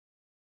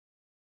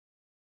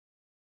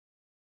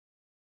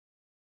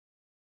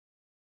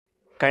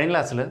കഴിഞ്ഞ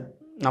ക്ലാസ്സിൽ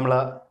നമ്മൾ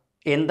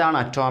എന്താണ്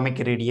അറ്റോമിക്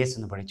റേഡിയസ്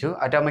എന്ന് പഠിച്ചു.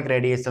 അറ്റോമിക്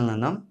റേഡിയസിൽ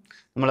നിന്നും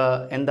നമ്മൾ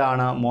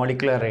എന്താണ്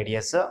മോളിക്കുലർ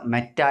റേഡിയസ്,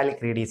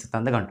 മെറ്റാലിക് റേഡിയസ്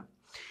എന്ന് കണ്ടു.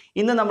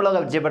 ഇന്ന് നമ്മൾ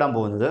പരിചയപ്പെടാൻ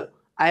പോകുന്നത്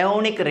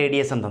അയോണിക്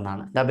റേഡിയസ്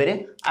എന്തെന്നാണ്. ഇതാ പേര്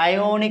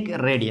അയോണിക്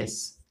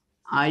റേഡിയസ്.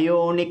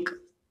 അയോണിക്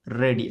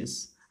റേഡിയസ്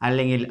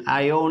അല്ലെങ്കിൽ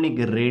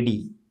അയോണിക് റേഡി.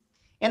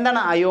 എന്താണ്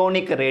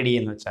അയോണിക് റേഡി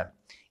എന്ന് വെച്ചാൽ,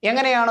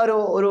 എങ്ങനെയാണ്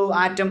ഒരു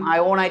ആറ്റം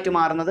അയോണായിട്ട്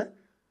മാറുന്നത്?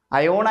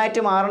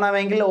 അയോണായിട്ട്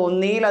മാറണമെങ്കിൽ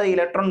ഒന്നുകിൽ അത്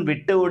ഇലക്ട്രോൺ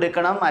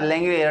വിട്ടുകൊടുക്കണം,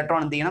 അല്ലെങ്കിൽ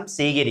ഇലക്ട്രോൺ എന്ത് ചെയ്യണം?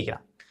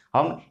 സ്വീകരിക്കണം.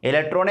 അപ്പം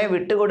ഇലക്ട്രോണെ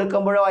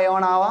വിട്ടുകൊടുക്കുമ്പോഴും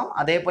അയോൺ ആവാം,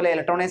 അതേപോലെ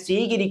ഇലക്ട്രോണെ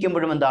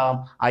സ്വീകരിക്കുമ്പോഴും എന്താവാം?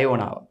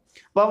 അയോൺ ആവാം.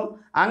 അപ്പം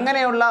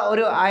അങ്ങനെയുള്ള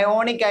ഒരു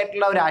അയോണിക്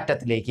ആയിട്ടുള്ള ഒരു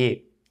ആറ്റത്തിലേക്ക്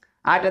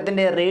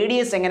ആറ്റത്തിൻ്റെ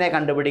റേഡിയസ് എങ്ങനെ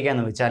കണ്ടുപിടിക്കുക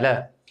എന്ന് വെച്ചാൽ,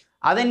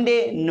 അതിൻ്റെ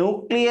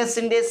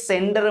ന്യൂക്ലിയസിൻ്റെ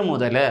സെൻറ്റർ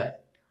മുതൽ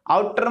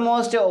ഔട്ടർ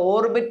മോസ്റ്റ്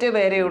ഓർബിറ്റ്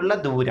വരെയുള്ള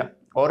ദൂരം,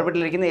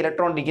 ഓർബിറ്റിലിരിക്കുന്ന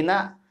ഇലക്ട്രോൺ ഇരിക്കുന്ന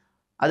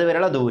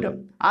അതുവരെയുള്ള ദൂരം,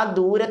 ആ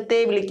ദൂരത്തെ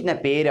വിളിക്കുന്ന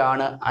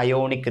പേരാണ്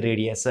അയോണിക്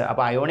റേഡിയസ്.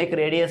 അപ്പോൾ അയോണിക്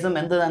റേഡിയസും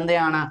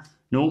എന്താണ്?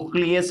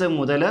 ന്യൂക്ലിയസ്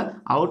മുതൽ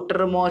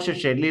ഔട്ടർ മോസ്റ്റ്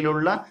ഷെല്ല്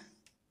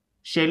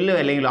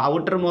അല്ലെങ്കിൽ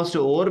ഔട്ടർ മോസ്റ്റ്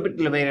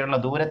ഓർബിറ്റിൽ വരെയുള്ള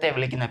ദൂരത്തെ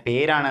വിളിക്കുന്ന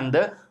പേരാണ്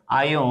എന്ത്?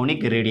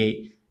 Ionic radii.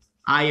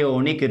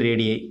 Ionic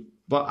radii.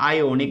 അപ്പോൾ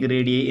അയോണിക്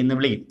റേഡിയൈ എന്ന്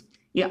വിളിക്കും.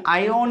 ഈ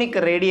അയോണിക്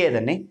റേഡിയൈ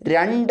തന്നെ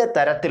രണ്ട്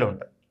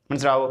തരത്തിലുണ്ട്.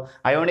 മനസ്സിലാവും?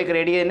 അയോണിക്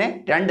റേഡിയൈ തന്നെ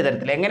രണ്ട്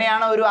തരത്തിൽ.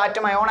 എങ്ങനെയാണ് ഒരു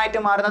ആറ്റം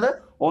അയോണായിട്ട് മാറുന്നത്?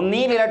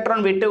 ഒന്നിൽ ഇലക്ട്രോൺ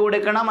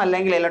വിട്ടുകൊടുക്കണം,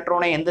 അല്ലെങ്കിൽ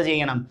ഇലക്ട്രോണെ എന്ത്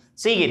ചെയ്യണം?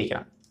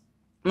 സ്വീകരിക്കണം.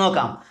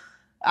 നോക്കാം.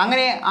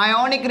 അങ്ങനെ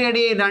അയോണിക്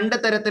റേഡിയൈ രണ്ട്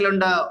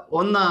തരത്തിലുണ്ട്.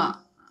 ഒന്ന്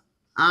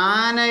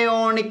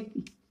ആനയോണിക്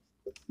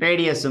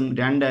റേഡിയസും,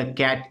 രണ്ട്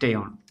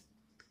കാറ്റയോൺ.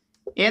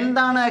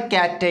 എന്താണ്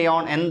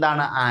കാറ്റയോൺ?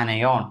 എന്താണ്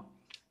ആനയോൺ?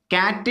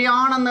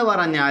 കാറ്റയോൺ എന്ന്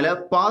പറഞ്ഞാൽ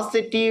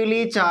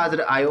പോസിറ്റീവ്ലി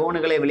ചാർജ്ഡ്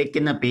അയോണുകളെ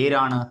വിളിക്കുന്ന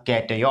പേരാണ്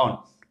cation.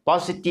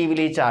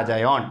 Positively charge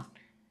ion.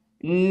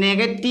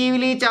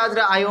 Negatively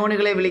charged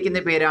അയോണുകളെ വിളിക്കുന്ന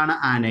പേരാണ്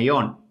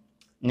ആനയോൺ.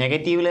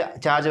 നെഗറ്റീവ്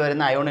ചാർജ്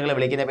വരുന്ന അയോണുകളെ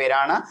വിളിക്കുന്ന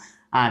പേരാണ്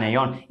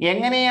ആനയോൺ.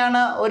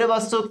 എങ്ങനെയാണ് ഒരു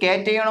വസ്തു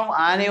കാറ്റയോണും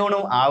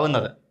ആനയോണും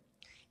ആവുന്നത്?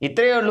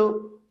 ഇത്രയേ ഉള്ളൂ.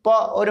 ഇപ്പോൾ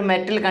ഒരു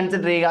മെറ്റൽ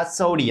കൺസിഡർ ചെയ്യുക.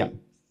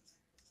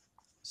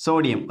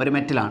 സോഡിയം ഒരു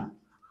മെറ്റലാണ്.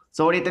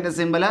 സോഡിയത്തിൻ്റെ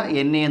സിമ്പൽ Na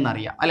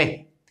എന്നറിയാം അല്ലേ?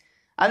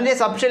 അതിൻ്റെ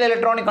subshell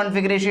electronic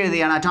configuration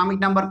എഴുതിയാണ്.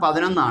 Atomic number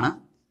 11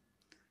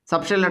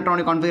 subshell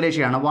electronic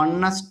configuration ആണ്.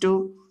 1s2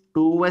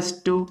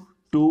 2s2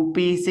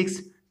 2p6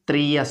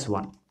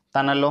 3s1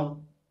 തന്നല്ലോ.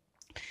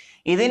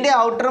 ഇതിൻ്റെ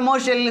ഔട്ടർ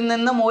മോസ്റ്റ് ഷെല്ലിൽ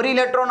നിന്നും ഒരു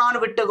ഇലക്ട്രോൺ ആണ്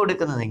വിട്ട്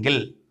കൊടുക്കുന്നതെങ്കിൽ,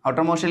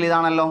 ഔട്ടർ മോസ്റ്റ് ഷെൽ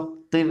ഇതാണല്ലോ,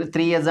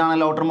 3s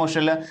ആണല്ലോ ഔട്ടർ മോസ്റ്റ്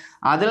ഷെല്ല്,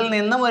 അതിൽ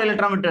നിന്നും ഒരു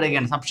ഇലക്ട്രോൺ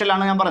വിട്ടെടുക്കുകയാണ്.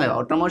 സബ്ഷെല്ലാണ് ഞാൻ പറഞ്ഞത്.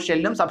 ഔട്ടർ മോസ്റ്റ്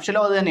ഷെല്ലും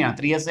സബ്ഷെല്ലും അത് തന്നെയാണ്,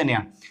 3s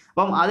തന്നെയാണ്.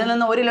 അപ്പം അതിൽ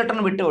നിന്ന് ഒരു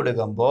ഇലക്ട്രോൺ വിട്ട്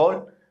കൊടുക്കുമ്പോൾ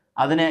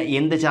അതിന്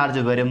എന്ത്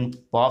ചാർജ് വരും?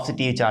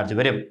 പോസിറ്റീവ് ചാർജ്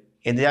വരും.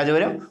 എന്ത് ചാർജ്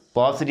വരും?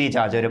 പോസിറ്റീവ്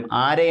ചാർജ് വരും.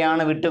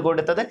 ആരെയാണ്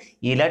വിട്ടുകൊടുത്തത്?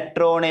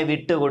 ഇലക്ട്രോണെ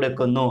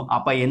വിട്ടുകൊടുക്കുന്നു.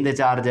 അപ്പം എന്ത്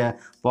ചാർജ്?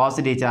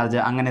 Positive charge.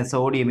 അങ്ങനെ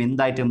സോഡിയം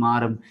എന്തായിട്ട്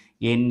മാറും?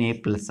 Na+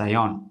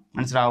 ion.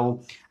 മനസ്സിലാവൂ?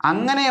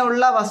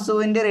 അങ്ങനെയുള്ള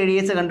വസ്തുവിൻ്റെ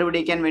റേഡിയസ്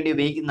കണ്ടുപിടിക്കാൻ വേണ്ടി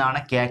ഉപയോഗിക്കുന്നതാണ്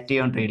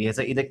കാറ്റയോൺ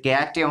റേഡിയസ്. ഇത്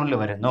കാറ്റയോണിൽ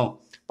വരുന്നു.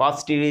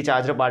 പോസിറ്റീവ്ലി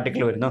ചാർജ്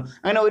പാർട്ടിക്കിൾ വരുന്നു.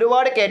 അങ്ങനെ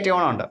ഒരുപാട്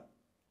കാറ്റയോൺ ഉണ്ട്.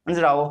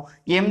 മനസ്സിലാവോ?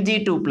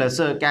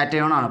 Mg2+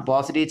 കാറ്റയോൺ ആണ്,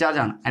 പോസിറ്റീവ്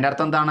ചാർജ് ആണ്. അതിൻ്റെ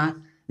അർത്ഥം എന്താണ്?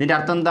 ഇതിൻ്റെ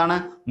അർത്ഥം എന്താണ്?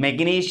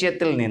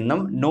 മെഗ്നീഷ്യത്തിൽ നിന്നും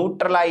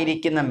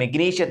ന്യൂട്രലായിരിക്കുന്ന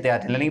മെഗ്നീഷ്യത്തെ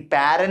ആറ്റം അല്ലെങ്കിൽ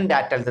പാരൻ്റ്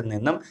ആറ്റത്തിൽ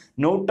നിന്നും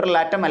ന്യൂട്രൽ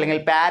ആറ്റം അല്ലെങ്കിൽ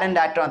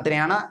പാരൻ്റ് ആറ്റം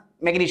അതിനെയാണ്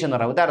മെഗ്നീഷ്യം എന്ന്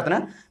പറയുന്നത്. ഉദാഹരണത്തിന്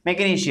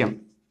magnesium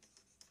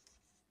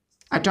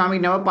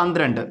atomic number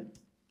 12,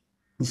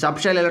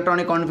 subshell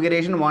electronic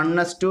configuration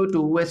 1s2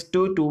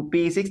 2s2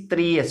 2p6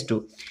 3s2.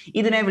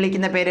 ഇതിനെ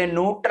വിളിക്കുന്ന പേര്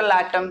ന്യൂട്രൽ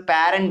ആറ്റം,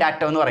 പാരൻ്റ്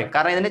ആറ്റം എന്ന് പറയും.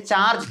 കാരണം ഇതിന്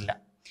ചാർജ് ഇല്ല.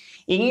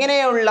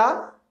 ഇങ്ങനെയുള്ള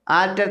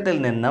ആറ്റത്തിൽ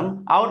നിന്നും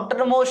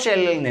ഔട്ടർ മോസ്റ്റ്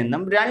ഷെല്ലിൽ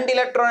നിന്നും 2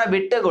 ഇലക്ട്രോണെ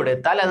വിട്ട്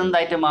കൊടുത്താൽ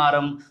അതെന്തായിട്ട്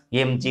മാറും?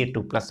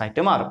 Mg2+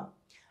 ആയിട്ട് മാറും.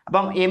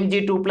 അപ്പം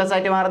Mg2+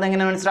 ആയിട്ട് മാറുന്നത്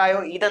എങ്ങനെ മനസ്സിലായോ?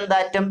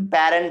 ഇതെന്താറ്റം?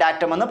 പാരൻ്റ്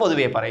ആറ്റം എന്ന്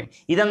പൊതുവേ പറയും.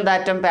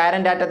 ഇതെന്താറ്റം?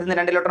 പാരൻ്റ് ആറ്റത്തിൽ നിന്ന്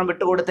 2 ഇലക്ട്രോൺ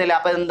വിട്ട് കൊടുത്തില്ല.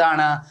 അപ്പം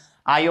എന്താണ്?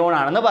 അയോൺ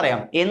ആണെന്ന്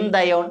പറയാം.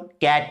 എന്തയോൺ?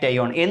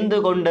 കാറ്റയോൺ.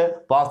 എന്തുകൊണ്ട്?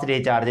 Positive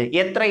charge.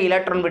 എത്ര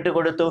ഇലക്ട്രോൺ വിട്ട്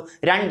കൊടുത്തു?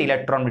 2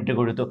 ഇലക്ട്രോൺ വിട്ട്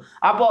കൊടുത്തു.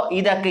 അപ്പോൾ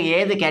ഇതൊക്കെ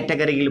ഏത്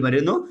കാറ്റഗറിയിൽ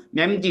വരുന്നു?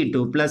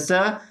 Mg2+,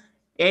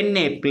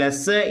 Na+,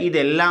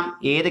 ഇതെല്ലാം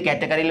ഏത്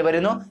കാറ്റഗറിയിൽ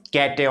വരുന്നു?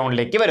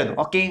 കാറ്റയോണിലേക്ക് വരുന്നു.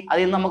 ഓക്കെ,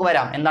 അതിൽ നിന്ന് നമുക്ക്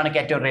വരാം എന്താണ്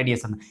കാറ്റയോൺ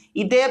റേഡിയസ് എന്ന്.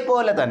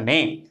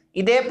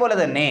 ഇതേപോലെ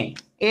തന്നെ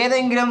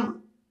ഏതെങ്കിലും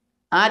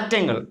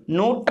ആറ്റങ്ങൾ,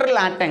 ന്യൂട്രൽ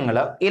ആറ്റങ്ങൾ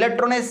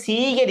ഇലക്ട്രോണെ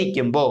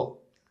സ്വീകരിക്കുമ്പോൾ,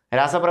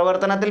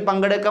 രാസപ്രവർത്തനത്തിൽ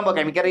പങ്കെടുക്കുമ്പോൾ,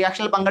 കെമിക്കൽ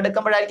റിയാക്ഷനിൽ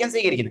പങ്കെടുക്കുമ്പോഴായിരിക്കും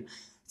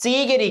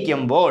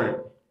സ്വീകരിക്കുമ്പോൾ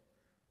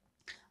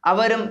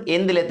അവരും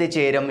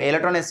എന്തിലെത്തിച്ചേരും?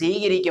 ഇലക്ട്രോണെ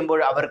സ്വീകരിക്കുമ്പോൾ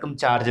അവർക്കും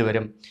ചാർജ്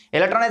വരും.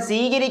 ഇലക്ട്രോണെ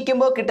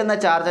സ്വീകരിക്കുമ്പോൾ കിട്ടുന്ന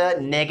ചാർജ്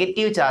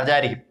നെഗറ്റീവ് ചാർജ്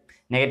ആയിരിക്കും.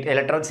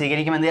 ഇലക്ട്രോൺ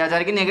സ്വീകരിക്കുമ്പോൾ എന്ത് ചാർജ്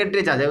ആയിരിക്കും?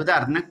 Negative charge.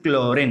 ഉദാഹരണം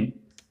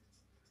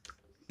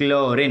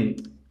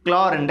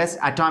ക്ലോറിൻ്റെ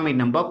അറ്റോമിക്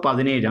നമ്പർ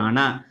 17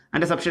 ആണ്.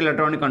 അതിൻ്റെ subshell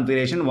electronic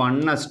configuration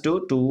 1s2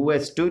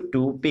 2s2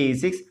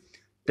 2p6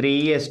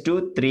 3s2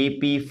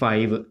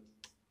 3p5.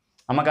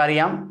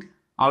 നമുക്കറിയാം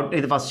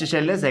ഇത് first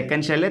shell,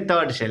 second shell,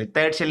 third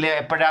shell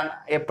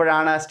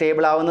എപ്പോഴാണ്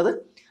സ്റ്റേബിൾ ആവുന്നത്?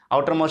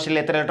 ഔട്ടർ മോസ്റ്റ്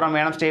ഷെല്ലിൽ എത്ര ഇലക്ട്രോൺ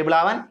വേണം സ്റ്റേബിൾ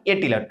ആവാൻ?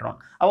 8 ഇലക്ട്രോൺ.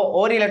 അപ്പോൾ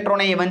ഒരു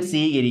ഇലക്ട്രോണെ ഇവൻ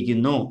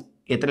സ്വീകരിക്കുന്നു.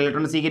 എത്ര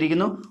ഇലക്ട്രോൺ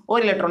സ്വീകരിക്കുന്നു?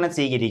 ഒരു ഇലക്ട്രോണെ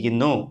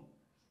സ്വീകരിക്കുന്നു.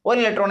 ഒരു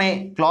ഇലക്ട്രോണെ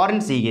ക്ലോറിൻ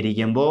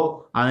സ്വീകരിക്കുമ്പോൾ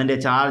അതിൻ്റെ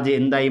ചാർജ്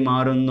എന്തായി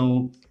മാറുന്നു?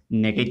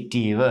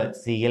 നെഗറ്റീവ്.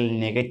 Cl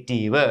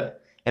negative.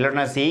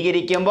 ഇലക്ട്രോണെ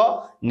സ്വീകരിക്കുമ്പോൾ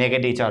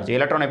നെഗറ്റീവ് ചാർജ്,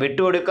 ഇലക്ട്രോണെ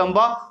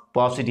വിട്ടുകൊടുക്കുമ്പോൾ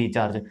പോസിറ്റീവ്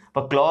ചാർജ്.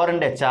 അപ്പോൾ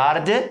ക്ലോറിൻ്റെ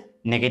ചാർജ്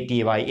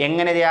നെഗറ്റീവായി.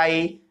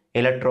 എങ്ങനെയായി?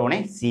 ഇലക്ട്രോണെ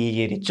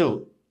സ്വീകരിച്ചു.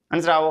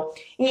 മനസ്സിലാവോ?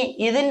 ഇനി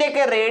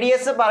ഇതിൻ്റെയൊക്കെ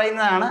റേഡിയസ്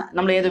പറയുന്നതാണ്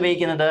നമ്മൾ ഏത്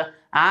ഉപയോഗിക്കുന്നത്?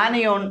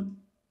 ആനയോൺ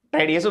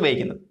റേഡിയസ്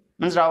ഉപയോഗിക്കുന്നത്.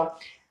 മനസ്സിലാവും?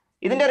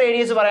 ഇതിൻ്റെ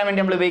റേഡിയസ് പറയാൻ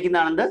വേണ്ടി നമ്മൾ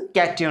ഉപയോഗിക്കുന്നതാണ്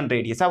കാറ്റയോൺ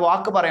റേഡിയസ്. ആ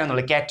വാക്ക്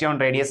പറയുന്നുള്ളൂ, കാറ്റയോൺ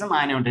റേഡിയസും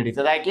ആനയോൺ റേഡിയസ്.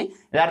 അതായത്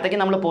യഥാർത്ഥത്തിൽ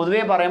നമ്മൾ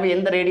പൊതുവേ പറയുമ്പോൾ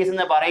എന്ത് റേഡിയസ്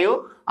എന്നേ പറയൂ?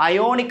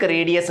 അയോണിക്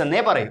റേഡിയസ്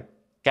എന്നേ പറയൂ.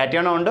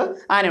 കാറ്റയോണും ഉണ്ട്,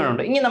 ആനയോണും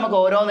ഉണ്ട്. ഇനി നമുക്ക്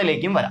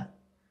ഓരോന്നിലേക്കും വരാം.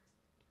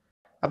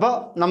 അപ്പോൾ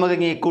നമുക്ക്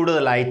ഇനി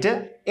കൂടുതലായിട്ട്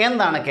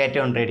എന്താണ്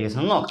കാറ്റയോൺ റേഡിയസ്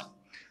എന്ന് നോക്കാം.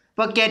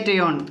 അപ്പോൾ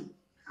കാറ്റയോൺ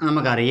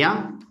നമുക്കറിയാം,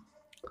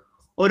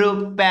 ഒരു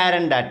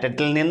പാരന്റ്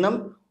ആറ്റത്തിൽ നിന്നും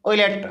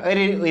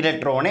ഒരു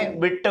ഇലക്ട്രോണെ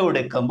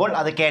വിട്ടുകൊടുക്കുമ്പോൾ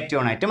അത്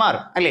കാറ്റയോൺ ആയിട്ട്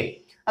മാറും, അല്ലേ?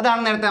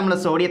 അതാണ് നേരത്തെ നമ്മൾ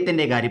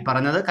സോഡിയത്തിൻ്റെ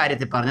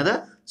കാര്യത്തിൽ പറഞ്ഞത്.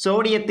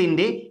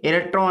 സോഡിയത്തിൻ്റെ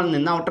ഇലക്ട്രോണിൽ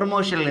നിന്ന് ഔട്ടർ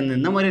മോഷനിൽ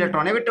നിന്നും ഒരു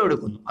ഇലക്ട്രോണെ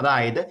വിട്ടുകൊടുക്കുന്നു.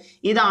 അതായത്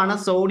ഇതാണ്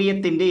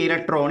സോഡിയത്തിൻ്റെ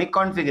electronic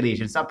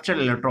configuration,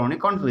 subshell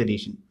electronic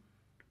configuration.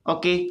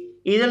 Okay,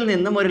 ഇതിൽ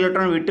നിന്നും ഒരു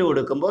ഇലക്ട്രോൺ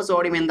വിട്ടുകൊടുക്കുമ്പോൾ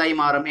സോഡിയം എന്തായി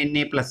മാറും?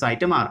 Na+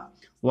 ആയിട്ട് മാറും.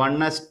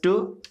 1s2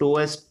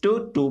 2s2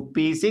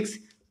 2p6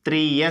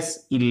 3s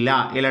ഇല്ല,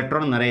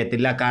 ഇലക്ട്രോൺ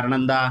നിറയത്തില്ല. കാരണം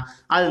എന്താ?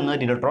 അതിൽ നിന്ന്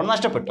ഒരു ഇലക്ട്രോൺ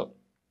നഷ്ടപ്പെട്ടു.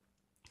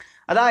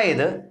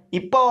 അതായത്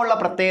ഇപ്പോൾ ഉള്ള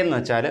പ്രത്യേകത എന്ന്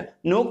വെച്ചാൽ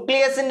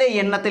ന്യൂക്ലിയസിൻ്റെ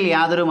എണ്ണത്തിൽ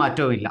യാതൊരു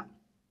മാറ്റവും ഇല്ല.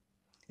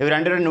 ഇവർ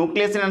രണ്ടുപേരും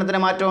ന്യൂക്ലിയസിൻ്റെ എണ്ണത്തിന്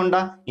മാറ്റം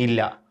ഉണ്ടോ? ഇല്ല.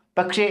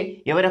 പക്ഷേ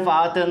ഇവരുടെ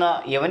ഭാഗത്ത് നിന്ന്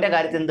ഇവൻ്റെ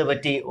കാര്യത്തിൽ എന്ത്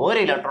പറ്റി? ഒരു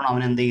ഇലക്ട്രോൺ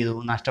അവൻ എന്ത് ചെയ്തു?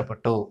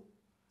 നഷ്ടപ്പെട്ടു.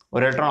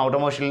 ഒരു ഇലക്ട്രോൺ ഔട്ടർ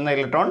മോഷനിൽ നിന്ന്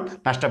ഇലക്ട്രോൺ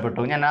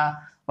നഷ്ടപ്പെട്ടു. ഞാൻ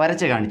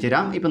വരച്ച് കാണിച്ചു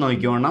തരാം. ഇപ്പം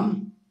നോക്കിക്കോണം.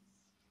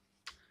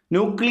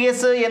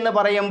 ന്യൂക്ലിയസ് എന്ന്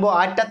പറയുമ്പോൾ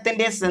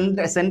ആറ്റത്തിൻ്റെ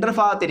സെൻട്രൽ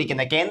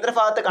ഭാഗത്തിരിക്കുന്ന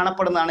കേന്ദ്രഭാഗത്ത്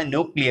കാണപ്പെടുന്നതാണ്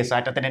ന്യൂക്ലിയസ്.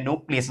 ആറ്റത്തിൻ്റെ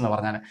ന്യൂക്ലിയസ് എന്ന്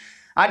പറഞ്ഞാൽ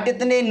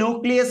ആറ്റത്തിൻ്റെ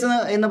ന്യൂക്ലിയസ്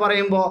എന്ന്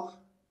പറയുമ്പോൾ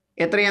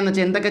എത്രയാണെന്ന്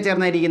വെച്ചാൽ എന്തൊക്കെ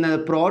ചേർന്നായിരിക്കുന്നത്?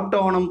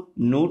 പ്രോട്ടോണും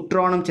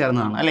ന്യൂട്രോണും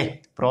ചേർന്നതാണ്, അല്ലേ?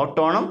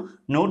 പ്രോട്ടോണും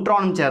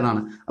ന്യൂട്രോണും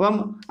ചേർന്നാണ്. അപ്പം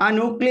ആ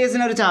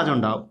ന്യൂക്ലിയസിന് ഒരു ചാർജ്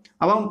ഉണ്ടാവും.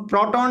 അപ്പം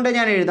പ്രോട്ടോണിൻ്റെ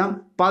ഞാൻ എഴുതാം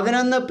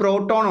 11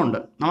 പ്രോട്ടോണുണ്ട്.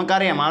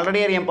 നമുക്കറിയാം,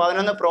 ആൾറെഡി അറിയാം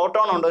 11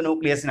 പ്രോട്ടോൺ ഉണ്ട്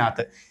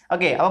ന്യൂക്ലിയസിനകത്ത്.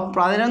 ഓക്കെ, അപ്പോൾ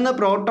 11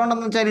 പ്രോട്ടോൺ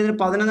എന്ന് വെച്ചാൽ ഇതിൽ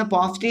 11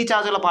 പോസിറ്റീവ്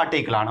ചാർജുള്ള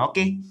പാർട്ടിക്കിളാണ്.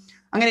 ഓക്കെ,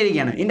 അങ്ങനെ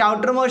ഇരിക്കുകയാണ്. ഇതിൻ്റെ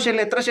ഔട്ടർ മോസ്റ്റ്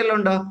ഷെല്ലിൽ എത്ര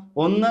ഷെല്ലുണ്ട്?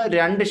 1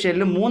 2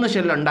 ഷെല്ല് 3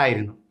 ഷെല്ല്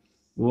ഉണ്ടായിരുന്നു.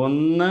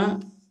 1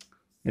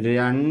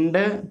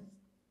 2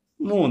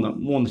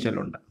 3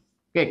 ഷെല്ലുണ്ട്.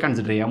 ഓക്കെ,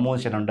 കൺസിഡർ ചെയ്യാം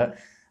 3 ഷെല്ലുണ്ട്.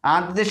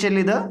 ആദ്യത്തെ ഷെല്ല്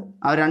ഇത്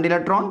 2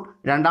 ഇലക്ട്രോൺ.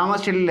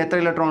 രണ്ടാമത്തെ ഷെല്ലിൽ എത്ര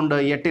ഇലക്ട്രോൺ ഉണ്ട്?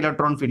 8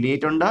 ഇലക്ട്രോൺ ഫില്ല്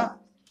ചെയ്തിട്ടുണ്ട്.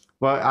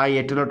 അപ്പോൾ ആ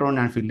 8 ഇലക്ട്രോൺ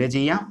ഞാൻ ഫില്ല്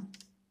ചെയ്യാം.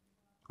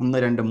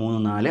 1 2 3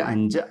 4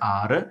 5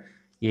 6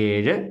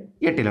 7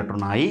 8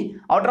 ഇലക്ട്രോൺ ആയി.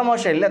 ഔട്ടർ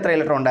മോസ്റ്റ് ഷെല്ലിൽ എത്ര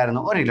ഇലക്ട്രോൺ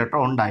ഉണ്ടായിരുന്നു? 1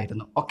 ഇലക്ട്രോൺ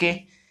ഉണ്ടായിരുന്നു. ഓക്കെ,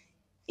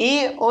 ഈ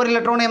 1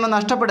 ഇലക്ട്രോണെ നമ്മൾ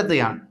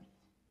നഷ്ടപ്പെടുത്തുകയാണ്.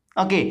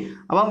 ഓക്കെ,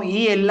 അപ്പം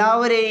ഈ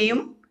എല്ലാവരെയും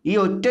ഈ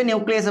ഒറ്റ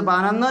ന്യൂക്ലിയസ്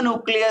 11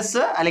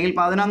 ന്യൂക്ലിയസ് അല്ലെങ്കിൽ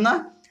 11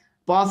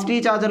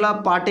 പോസിറ്റീവ് ചാർജുള്ള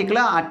പാർട്ടിക്കിൾ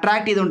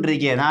അട്രാക്ട്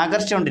ചെയ്തുകൊണ്ടിരിക്കുകയായിരുന്നു,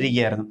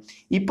 ആകർഷിച്ചുകൊണ്ടിരിക്കുകയായിരുന്നു.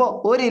 ഇപ്പോൾ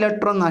ഒരു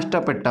ഇലക്ട്രോൺ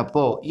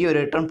നഷ്ടപ്പെട്ടപ്പോൾ, ഈ ഒരു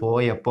ഇലക്ട്രോൺ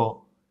പോയപ്പോൾ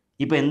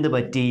ഇപ്പോൾ എന്ത്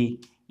പറ്റി?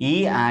 ഈ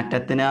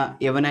ആറ്റത്തിന്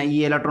ഈ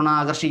ഇലക്ട്രോൺ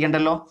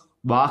ആകർഷിക്കണ്ടല്ലോ,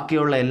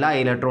 ബാക്കിയുള്ള എല്ലാ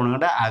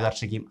ഇലക്ട്രോണുകളുടെ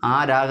ആകർഷിക്കും.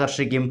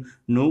 ആരാകർഷിക്കും?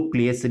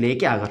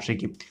 ന്യൂക്ലിയസിലേക്ക്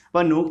ആകർഷിക്കും.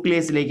 അപ്പോൾ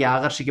ന്യൂക്ലിയസിലേക്ക്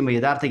ആകർഷിക്കുമ്പോൾ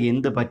യഥാർത്ഥത്തിൽ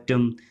എന്ത്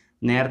പറ്റും?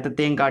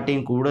 നേരത്തെയും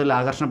കാട്ടിയും കൂടുതൽ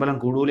ആകർഷണ ഫലം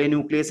കൂടുതലേ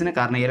ന്യൂക്ലിയസിന്.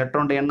 കാരണം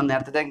ഇലക്ട്രോണിൻ്റെ എണ്ണം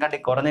നേരത്തെയും കാട്ടി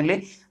കുറഞ്ഞില്ലേ?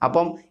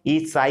 അപ്പം ഈ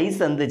സൈസ്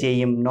എന്ത്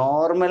ചെയ്യും?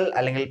 നോർമൽ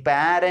അല്ലെങ്കിൽ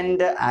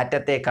പാരൻ്റ്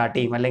ആറ്റത്തെ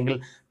കാട്ടിയും അല്ലെങ്കിൽ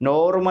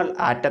നോർമൽ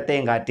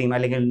ആറ്റത്തെയും കാട്ടിയും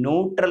അല്ലെങ്കിൽ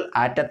ന്യൂട്രൽ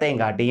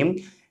ആറ്റത്തെയും കാട്ടിയും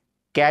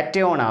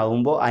കാറ്റയോൺ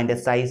ആകുമ്പോൾ അതിൻ്റെ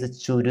സൈസ്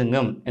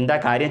ചുരുങ്ങും. എന്താ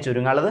കാര്യം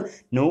ചുരുങ്ങാനുള്ളത്?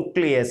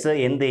 ന്യൂക്ലിയസ്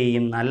എന്ത്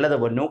ചെയ്യും?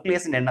 നല്ലതുപോലെ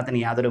ന്യൂക്ലിയസിൻ്റെ എണ്ണത്തിന്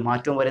യാതൊരു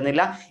മാറ്റവും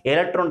വരുന്നില്ല,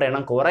 ഇലക്ട്രോണിൻ്റെ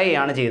എണ്ണം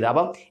കുറയുകയാണ് ചെയ്തത്.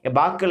 അപ്പം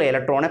ബാക്കിയുള്ള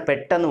ഇലക്ട്രോണെ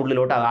പെട്ടെന്ന്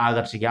ഉള്ളിലോട്ട്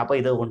ആകർഷിക്കുക. അപ്പോൾ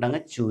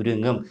ഇതുകൊണ്ടങ്ങ്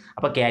ചുരുങ്ങും.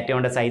 അപ്പോൾ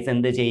കാറ്റയോണിൻ്റെ സൈസ്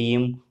എന്ത്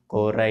ചെയ്യും?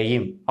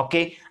 കുറയും.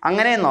 ഓക്കെ,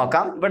 അങ്ങനെ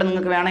നോക്കാം. ഇവിടെ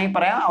നിങ്ങൾക്ക് വേണമെങ്കിൽ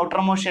പറയാം,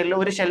 ഔട്ടർ മോസ്റ്റ് ഷെല്ല്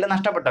ഒരു ഷെല്ല്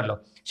നഷ്ടപ്പെട്ടല്ലോ,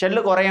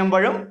 ഷെല്ല്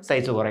കുറയുമ്പോഴും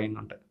സൈസ്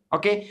കുറയുന്നുണ്ട്.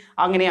 ഓക്കെ,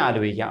 അങ്ങനെ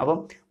ആലോചിക്കാം. അപ്പം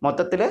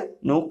മൊത്തത്തിൽ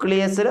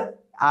ന്യൂക്ലിയസിൽ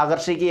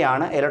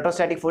ആകർഷിക്കുകയാണ്,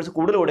 ഇലക്ട്രോസ്റ്റാറ്റിക് ഫോഴ്സ്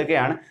കൂടുതൽ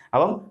കൊടുക്കുകയാണ്.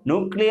 അപ്പം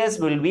nucleus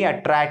will be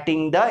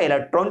attracting the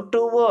electron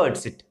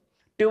towards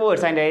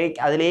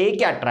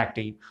അതിലേക്ക് അട്രാക്ട്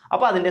ചെയ്യും.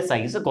 അപ്പോൾ അതിൻ്റെ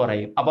സൈസ്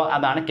കുറയും. അപ്പോൾ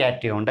അതാണ്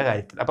കാറ്റയോണിൻ്റെ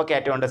കാര്യത്തിൽ. അപ്പോൾ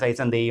കാറ്റയോണിൻ്റെ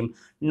സൈസ് എന്ത് ചെയ്യും?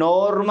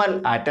 നോർമൽ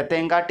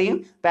ആറ്റത്തെയും കാട്ടിയും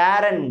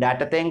പാരൻ്റ്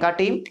ആറ്റത്തെയും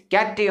കാട്ടിയും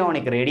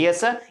കാറ്റയോണിക്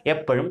റേഡിയസ്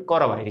എപ്പോഴും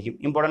കുറവായിരിക്കും.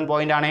 ഇമ്പോർട്ടൻറ്റ്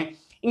പോയിന്റ് ആണ്.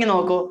 ഇനി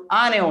നോക്കൂ,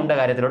 ആനയോണിൻ്റെ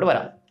കാര്യത്തിലോട്ട്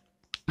വരാം.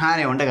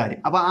 ആനയോണിൻ്റെ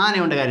കാര്യം. അപ്പോൾ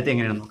ആനയോണിൻ്റെ കാര്യത്തിൽ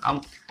എങ്ങനെയാണെന്ന് നോക്കാം.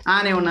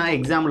 ആനയോൺ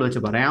എക്സാമ്പിൾ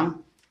വെച്ച് പറയാം.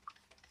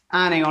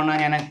 ആനയോൺ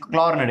ഞാൻ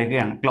ക്ലോറിൻ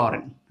എടുക്കുകയാണ്.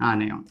 ക്ലോറിൻ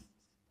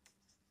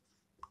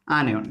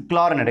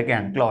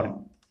എടുക്കുകയാണ്. Chlorine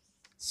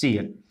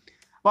Cl.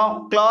 അപ്പോൾ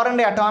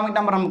ക്ലോറിൻ്റെ അറ്റോമിക്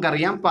നമ്പർ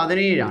നമുക്കറിയാം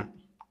 17 ആണ്.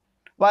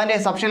 അപ്പോൾ അതിൻ്റെ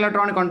സബ്ഷെൽ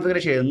ഇലക്ട്രോണിക്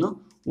കോൺഫിഗറേഷൻ എഴുതുന്നു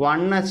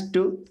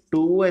 1s2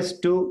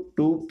 2s2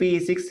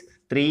 2p6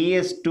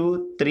 3s2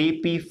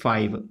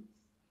 3p5.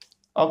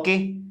 Okay,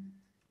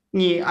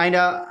 ഇനി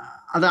അതിൻ്റെ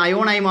അത്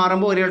അയോണായി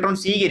മാറുമ്പോൾ ഒരു ഇലക്ട്രോൺ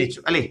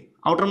സ്വീകരിച്ചു, അല്ലേ?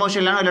 ഔട്ടർ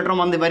മോഷനിലാണ് ഇലക്ട്രോൺ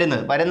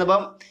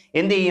വരുന്നപ്പം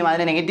എന്ത് ചെയ്യും?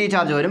 അതിന് നെഗറ്റീവ്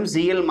ചാർജ് വരും,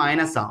 Cl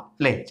മൈനസ് ആവും,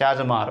 അല്ലേ?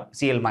 ചാർജ് മാറും,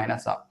 Cl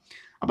മൈനസ് ആവും.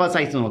 അപ്പോൾ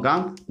സൈസ് നോക്കാം.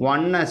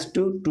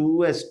 1s2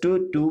 2s2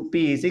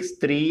 2p6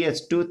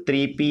 3s2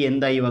 3p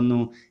എന്തായി വന്നു?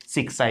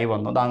 6 ആയി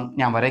വന്നു. അതാണ്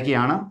ഞാൻ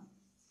വരയ്ക്കുകയാണ്.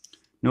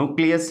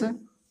 Nucleus,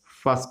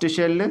 first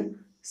shell,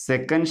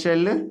 second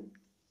shell,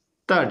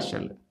 third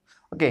shell.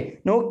 Okay,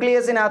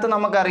 ന്യൂക്ലിയസിനകത്ത്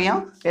നമുക്കറിയാം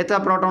എത്ര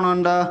പ്രോട്ടോൺ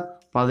ഉണ്ട്?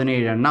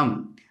 17 എണ്ണം.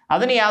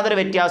 അതിന് യാതൊരു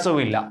വ്യത്യാസവും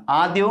ഇല്ല.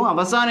 ആദ്യവും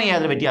അവസാനവും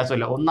യാതൊരു വ്യത്യാസവും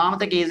ഇല്ല.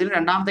 ഒന്നാമത്തെ കേസിലും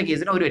രണ്ടാമത്തെ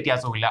കേസിലും ഒരു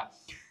വ്യത്യാസവും ഇല്ല.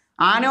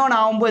 ആനോൺ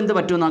ആവുമ്പോൾ എന്ത്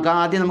പറ്റും നോക്കാം.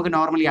 ആദ്യം നമുക്ക്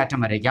നോർമലി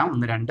ആറ്റം വരയ്ക്കാം.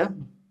 1 2.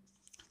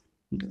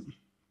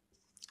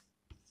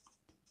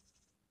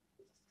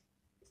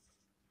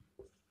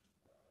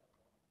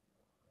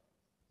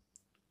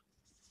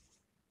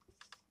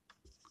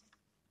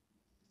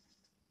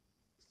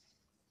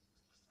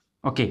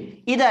 ഓക്കെ,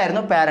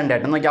 ഇതായിരുന്നു പാരന്റ്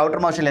ആയിട്ട്. നോക്കി ഔട്ടർ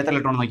മോഷനിൽ എത്ര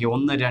ഇലക്ട്രോൺ നോക്കി?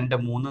 1 2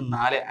 3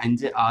 4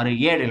 5 6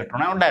 7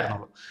 ഇലക്ട്രോണേ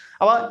ഉണ്ടായിരുന്നുള്ളൂ.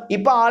 അപ്പോൾ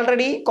ഇപ്പോൾ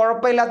ആൾറെഡി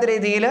കുഴപ്പമില്ലാത്ത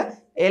രീതിയിൽ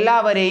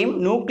എല്ലാവരെയും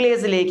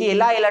ന്യൂക്ലിയസിലേക്ക്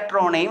എല്ലാ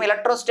ഇലക്ട്രോണേയും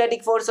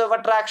ഇലക്ട്രോസ്റ്റാറ്റിക് ഫോഴ്സ് ഓഫ്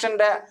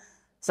അട്രാക്ഷൻ്റെ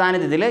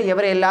സാന്നിധ്യത്തിൽ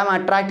ഇവരെല്ലാം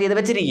അട്രാക്ട് ചെയ്ത്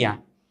വെച്ചിരിക്കുകയാണ്.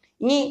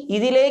 ഇനി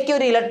ഇതിലേക്ക്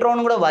ഒരു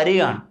ഇലക്ട്രോണും കൂടെ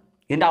വരികയാണ്.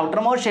 ഇതിൻ്റെ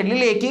ഔട്ടർ മോസ്റ്റ്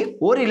ഷെല്ലിലേക്ക്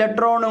ഒരു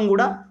ഇലക്ട്രോണും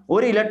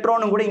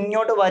കൂടെ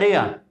ഇങ്ങോട്ട്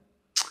വരികയാണ്.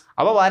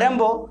 അപ്പോൾ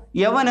വരുമ്പോൾ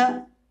യവന്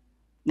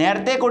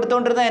നേരത്തെ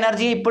കൊടുത്തുകൊണ്ടിരുന്ന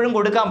എനർജി ഇപ്പോഴും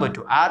കൊടുക്കാൻ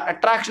പറ്റും. ആ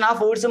അട്രാക്ഷൻ, ആ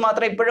ഫോഴ്സ്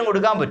മാത്രമേ ഇപ്പോഴും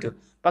കൊടുക്കാൻ പറ്റൂ.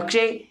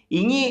 പക്ഷേ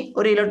ഇനി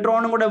ഒരു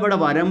ഇലക്ട്രോണും കൂടെ ഇവിടെ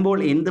വരുമ്പോൾ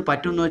എന്ത്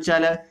പറ്റും എന്ന്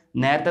വെച്ചാൽ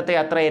നേരത്തെ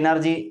അത്ര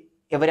എനർജി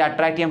ഇവരെ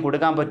അട്രാക്ട് ചെയ്യാൻ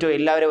കൊടുക്കാൻ പറ്റുമോ?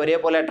 എല്ലാവരും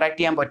ഒരേപോലെ അട്രാക്ട്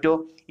ചെയ്യാൻ പറ്റുമോ?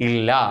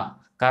 ഇല്ല.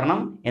 കാരണം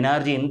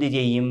എനർജി എന്ത്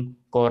ചെയ്യും?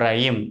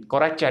 കുറയും.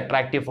 കുറച്ച്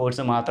അട്രാക്റ്റീവ്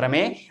ഫോഴ്സ്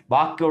മാത്രമേ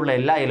ബാക്കിയുള്ള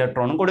എല്ലാ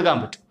ഇലക്ട്രോണും കൊടുക്കാൻ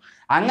പറ്റൂ.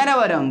 അങ്ങനെ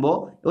വരുമ്പോൾ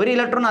ഒരു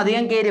ഇലക്ട്രോൺ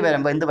അധികം കയറി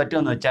വരുമ്പോൾ എന്ത്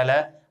പറ്റുമെന്ന് വെച്ചാൽ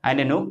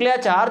അതിൻ്റെ ന്യൂക്ലിയർ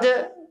ചാർജ്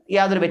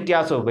യാതൊരു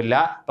വ്യത്യാസവുമില്ല.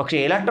 പക്ഷേ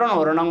ഇലക്ട്രോൺ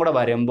ഒരെണ്ണം കൂടെ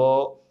വരുമ്പോൾ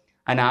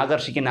അതിനെ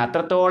ആകർഷിക്കുന്ന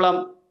അത്രത്തോളം,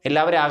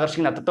 എല്ലാവരെയും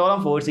ആകർഷിക്കുന്ന അത്രത്തോളം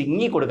ഫോഴ്സ്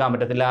ഇനി കൊടുക്കാൻ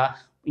പറ്റത്തില്ല.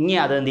 ഇനി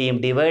അത് എന്ത് ചെയ്യും?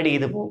 ഡിവൈഡ്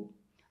ചെയ്ത് പോകും.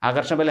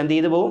 ആകർഷണ ബലം എന്ത്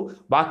ചെയ്ത് പോകും?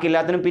 ബാക്കി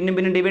എല്ലാത്തിനും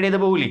പിന്നും ഡിവൈഡ് ചെയ്ത്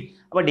പോകില്ലേ?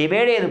 അപ്പോൾ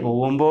ഡിവൈഡ് ചെയ്ത്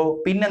പോകുമ്പോൾ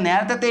പിന്നെ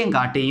നേരത്തെയും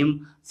കാട്ടിയും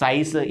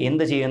സൈസ്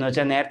എന്ത് ചെയ്യുമെന്ന്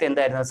വെച്ചാൽ നേരത്തെ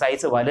എന്തായിരുന്നു?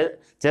 സൈസ്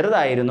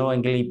ചെറുതായിരുന്നു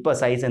എങ്കിൽ ഇപ്പോൾ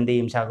സൈസ് എന്ത്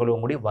ചെയ്യും?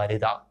 ശകലവും കൂടി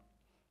വലുതാവും.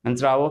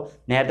 മനസ്സിലാവോ?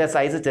 നേരത്തെ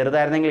സൈസ്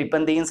ചെറുതായിരുന്നെങ്കിൽ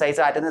ഇപ്പം എന്ത് ചെയ്യും?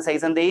 സൈസ് ആറ്റുന്ന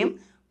സൈസ് എന്ത് ചെയ്യും?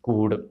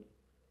 കൂടും.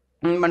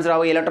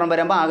 മനസ്സിലാവും? ഇലക്ട്രോൺ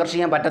വരുമ്പോൾ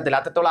ആകർഷിക്കാൻ പറ്റത്തില്ല,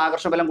 അത്രത്തോളം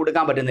ആകർഷണ ബലം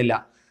കൊടുക്കാൻ പറ്റുന്നില്ല.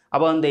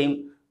 അപ്പോൾ എന്ത് ചെയ്യും?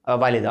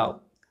 വലുതാവും.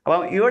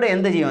 അപ്പം ഇവിടെ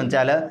എന്ത് ചെയ്യുമെന്ന്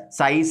വെച്ചാൽ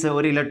സൈസ്,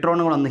 ഒരു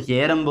ഇലക്ട്രോണുകളൊന്ന്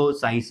ചേരുമ്പോൾ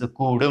സൈസ്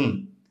കൂടും.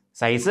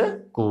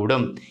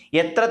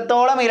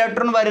 എത്രത്തോളം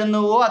ഇലക്ട്രോൺ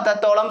വരുന്നുവോ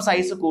അത്രത്തോളം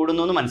സൈസ്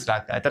കൂടുന്നു എന്ന്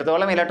മനസ്സിലാക്കുക.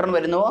 എത്രത്തോളം ഇലക്ട്രോൺ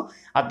വരുന്നുവോ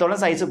അത്രത്തോളം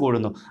സൈസ്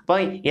കൂടുന്നു. അപ്പോൾ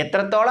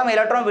എത്രത്തോളം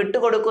ഇലക്ട്രോൺ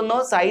വിട്ടുകൊടുക്കുന്നു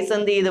സൈസ്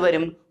എന്ത് ചെയ്ത്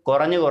വരും?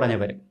 കുറഞ്ഞു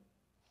വരും.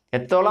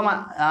 എത്രത്തോളം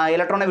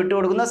ഇലക്ട്രോണെ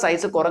വിട്ടുകൊടുക്കുന്ന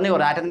സൈസ്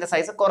ആറ്റത്തിൻ്റെ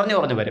സൈസ്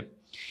കുറഞ്ഞു വരും.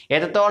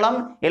 എത്രത്തോളം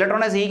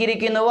ഇലക്ട്രോണെ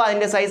സ്വീകരിക്കുന്നുവോ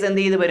അതിൻ്റെ സൈസ് എന്ത്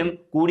ചെയ്ത് വരും?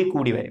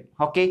 കൂടി വരും.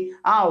 ഓക്കെ,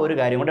 ആ ഒരു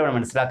കാര്യം കൂടെ ഇവിടെ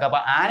മനസ്സിലാക്കുക.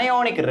 അപ്പോൾ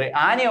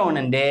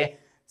ആനയോണിൻ്റെ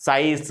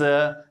സൈസ്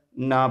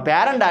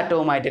പാരന്റ്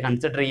ആറ്റവുമായിട്ട്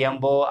കൺസിഡർ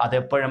ചെയ്യുമ്പോൾ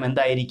അതെപ്പോഴും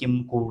എന്തായിരിക്കും?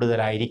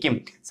 കൂടുതലായിരിക്കും.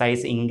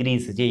 സൈസ്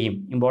ഇൻക്രീസ് ചെയ്യും.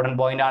 ഇമ്പോർട്ടൻറ്റ്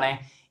പോയിന്റ് ആണ്.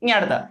 ഇനി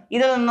അടുത്ത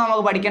ഇതിൽ നിന്ന്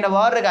നമുക്ക് പഠിക്കേണ്ട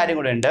വേറൊരു കാര്യം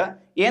കൂടെ ഉണ്ട്.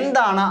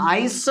 എന്താണ്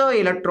ഐസോ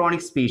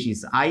ഇലക്ട്രോണിക്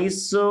സ്പീഷീസ്?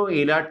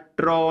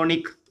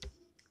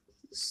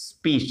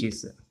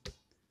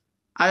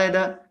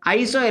 അതായത്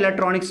ഐസോ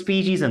ഇലക്ട്രോണിക്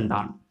സ്പീഷീസ്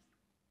എന്താണ്?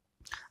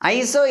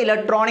 ഐസോ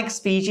ഇലക്ട്രോണിക്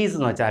സ്പീഷീസ്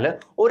എന്ന് വെച്ചാൽ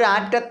ഒരു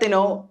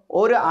ആറ്റത്തിനോ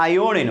ഒരു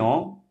അയോണിനോ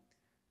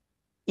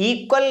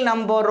ഈക്വൽ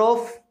നമ്പർ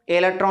ഓഫ്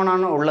ഇലക്ട്രോൺ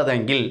ആണ്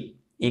ഉള്ളതെങ്കിൽ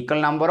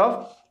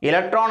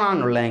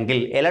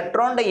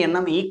ഇലക്ട്രോണിൻ്റെ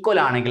എണ്ണം ഈക്വൽ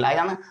ആണെങ്കിൽ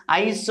അതാണ്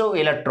ഐസോ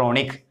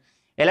ഇലക്ട്രോണിക്.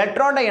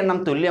 ഇലക്ട്രോണിൻ്റെ എണ്ണം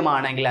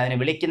തുല്യമാണെങ്കിൽ അതിനെ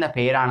വിളിക്കുന്ന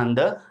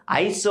പേരാണെന്ത്?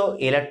 ഐസോ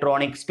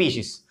ഇലക്ട്രോണിക്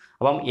സ്പീഷീസ്.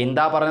 അപ്പം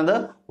എന്താ പറഞ്ഞത്?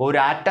 ഒരു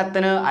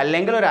ആറ്റത്തിന്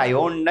അല്ലെങ്കിൽ ഒരു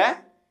അയോണിൻ്റെ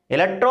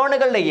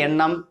ഇലക്ട്രോണുകളുടെ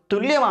എണ്ണം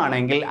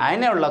തുല്യമാണെങ്കിൽ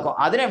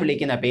അതിനെ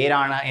വിളിക്കുന്ന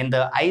പേരാണ് എന്ത്?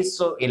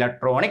 ഐസോ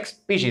ഇലക്ട്രോണിക്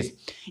സ്പീഷീസ്.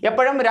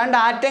 എപ്പോഴും രണ്ട്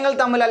ആറ്റങ്ങൾ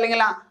തമ്മിൽ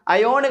അല്ലെങ്കിൽ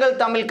അയോണുകൾ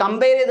തമ്മിൽ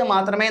കമ്പയർ ചെയ്ത്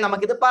മാത്രമേ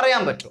നമുക്കിത്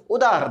പറയാൻ പറ്റൂ.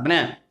 ഉദാഹരണത്തിന്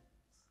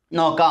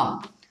നോക്കാം.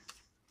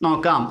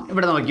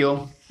 ഇവിടെ നോക്കിയോ,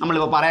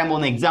 നമ്മളിപ്പോൾ പറയാൻ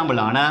പോകുന്ന എക്സാമ്പിൾ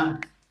ആണ്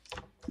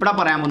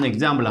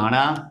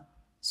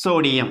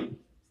സോഡിയം.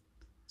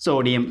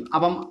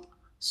 അപ്പം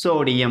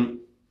സോഡിയം,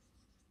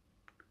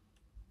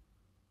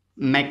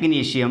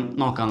 മെഗ്നീഷ്യം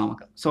നോക്കാം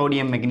നമുക്ക്.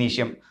 Sodium,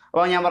 magnesium.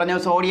 അപ്പോൾ ഞാൻ പറഞ്ഞു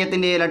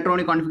സോഡിയത്തിൻ്റെ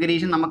ഇലക്ട്രോണിക്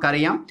കോൺഫിഗറേഷൻ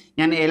നമുക്കറിയാം.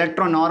 ഞാൻ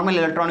നോർമൽ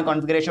ഇലക്ട്രോണിക്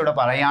കോൺഫിഗറേഷൻ ഇവിടെ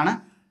പറയാണ്.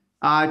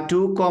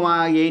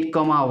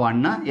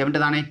 2,8,1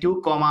 എവിടേതാണ്?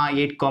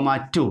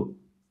 2,8,2.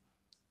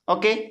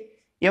 ഓക്കെ,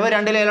 ഇവ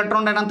രണ്ടിലെ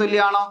ഇലക്ട്രോണിൻ്റെ എണ്ണം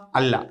തുല്യമാണോ?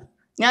 അല്ല.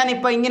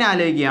 ഞാനിപ്പോൾ ഇങ്ങനെ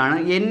ആലോചിക്കുകയാണ്,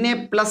 Na+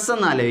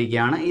 എന്ന്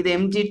ആലോചിക്കുകയാണ്, ഇത്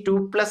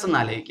Mg2+ എന്ന്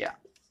ആലോചിക്കുക.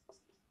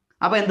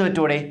 അപ്പോൾ എന്ത്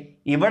പറ്റൂടെ?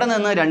 ഇവിടെ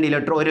നിന്ന് ഒരു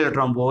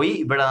ഇലക്ട്രോൺ പോയി,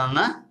 ഇവിടെ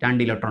നിന്ന്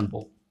 2 ഇലക്ട്രോൺ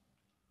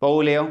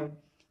പോകൂലയോ?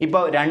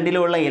 ഇപ്പോൾ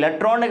രണ്ടിലുള്ള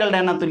ഇലക്ട്രോണുകളുടെ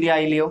എണ്ണം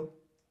തുല്യമായില്ലയോ?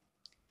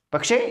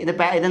 പക്ഷേ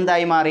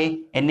ഇതെന്തായി മാറി?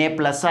 Na+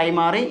 ആയി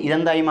മാറി.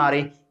 ഇതെന്തായി മാറി?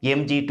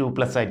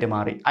 Mg2+ ആയിട്ട്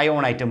മാറി,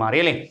 അയോണായിട്ട് മാറി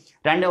അല്ലേ?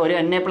 ഒരു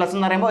Na+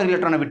 എന്ന് പറയുമ്പോൾ ഒരു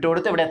ഇലക്ട്രോണെ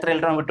വിട്ടുകൊടുത്തു. ഇവിടെ എത്ര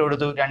ഇലക്ട്രോൺ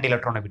വിട്ടുകൊടുത്തു? 2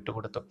 ഇലക്ട്രോണെ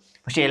വിട്ടുകൊടുത്തു.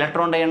 പക്ഷേ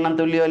ഇലക്ട്രോണിൻ്റെ എണ്ണം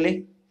തുല്യമല്ലേ?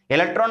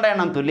 ഇലക്ട്രോണിൻ്റെ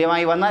എണ്ണം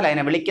തുല്യമായി വന്നാൽ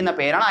അതിനെ വിളിക്കുന്ന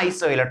പേരാണ്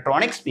ഐസോ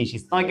ഇലക്ട്രോണിക്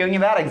സ്പീഷീസ്.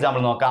 നോക്കിയെങ്കിൽ വേറെ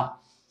എക്സാമ്പിൾ നോക്കാം.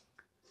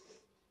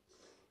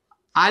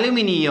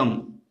 Aluminium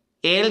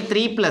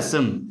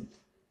Al3+ഉം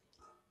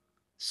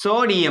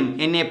sodium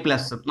Na+.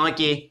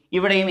 നോക്കിയേ,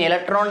 ഇവിടെയും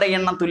ഇലക്ട്രോണിൻ്റെ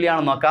എണ്ണം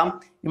തുല്യമാണെന്ന് നോക്കാം.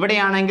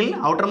 ഇവിടെയാണെങ്കിൽ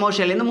ഔട്ടർ മോസ്റ്റ്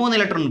ഷെല്ലിൽ നിന്ന് 3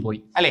 ഇലക്ട്രോൺ പോയി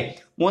അല്ലേ?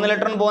 3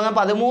 ഇലക്ട്രോൺ പോകുന്ന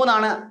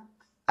 13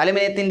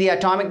 അലുമിനിയത്തിൻ്റെ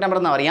അറ്റോമിക് നമ്പർ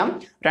എന്ന് പറയാം.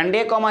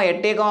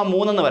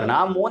 2,8,3 എന്ന് പറയുന്നത്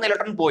ആ 3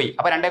 ഇലക്ട്രോൺ പോയി.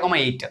 അപ്പോൾ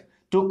 2,8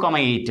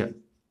 2,8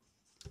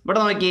 ഇവിടെ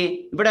നോക്കി,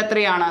 ഇവിടെ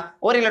എത്രയാണ്?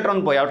 ഒരു ഇലക്ട്രോൺ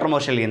പോയി ഔട്ടർ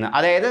മോഷനിൽ നിന്ന്.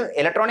 അതായത്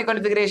ഇലക്ട്രോണിക്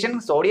കോൺഫിഗറേഷൻ,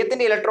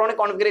 സോഡിയത്തിന്റെ ഇലക്ട്രോണിക്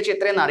കോൺഫിഗറേഷൻ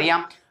എത്രയെന്ന് അറിയാം,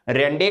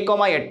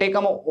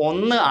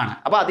 2,8,1 ആണ്.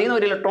 അപ്പൊ അതിൽ നിന്ന്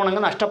ഒരു ഇലക്ട്രോൺ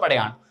അങ്ങ്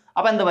നഷ്ടപ്പെടുകയാണ്.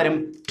 അപ്പൊ എന്ത് വരും?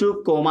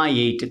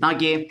 2,8.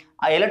 നോക്കിയേ,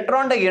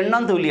 ഇലക്ട്രോണിന്റെ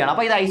എണ്ണം തുല്യമാണ്.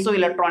 അപ്പൊ ഇത് ഐസോ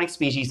ഇലക്ട്രോണിക്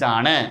സ്പീഷീസ്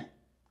ആണ്.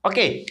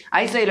 ഓക്കെ,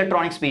 ഐസോ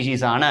ഇലക്ട്രോണിക്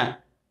സ്പീഷീസ് ആണ്.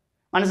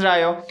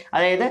 മനസ്സിലായോ?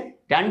 അതായത്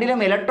രണ്ടിലും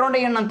ഇലക്ട്രോണിന്റെ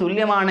എണ്ണം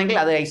തുല്യമാണെങ്കിൽ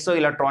അത് ഐസോ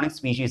ഇലക്ട്രോണിക്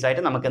സ്പീഷീസ്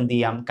ആയിട്ട് നമുക്ക് എന്ത്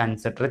ചെയ്യാം?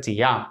 കൺസിഡർ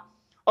ചെയ്യാം.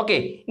 ഓക്കെ,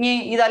 ഇനി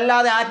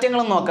ഇതല്ലാതെ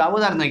ആറ്റങ്ങളും നോക്കാം.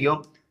 ഉദാഹരണം നോക്കിയോ,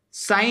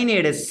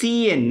 സൈനൈഡ്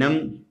CN-ഉം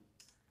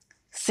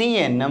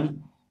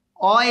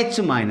OH-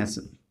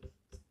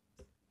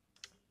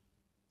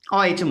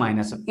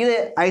 ഇത്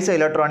ഐസോ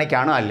ഇലക്ട്രോണിക്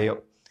ആണോ അല്ലയോ?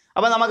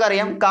 അപ്പൊ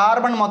നമുക്കറിയാം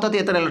കാർബൺ മൊത്തത്തിൽ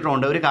എത്ര ഇലക്ട്രോൺ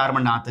ഉണ്ട് ഒരു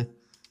കാർബണിനകത്ത്?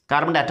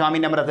 കാർബണിന്റെ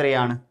അറ്റോമിക് നമ്പർ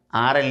എത്രയാണ്?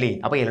 6 അല്ലേ?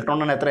 അപ്പൊ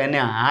ഇലക്ട്രോണിന് എത്ര തന്നെ?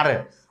 6.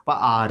 അപ്പൊ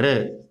 6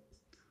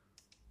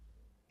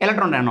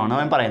 ഇലക്ട്രോണിന്റെ എണ്ണമാണ്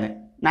അവൻ പറയുന്നത്.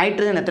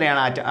 നൈട്രജൻ എത്രയാണ്?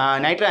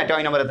 നൈട്രജൻ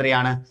അറ്റോമിക് നമ്പർ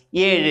എത്രയാണ്?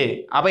 7.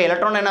 അപ്പൊ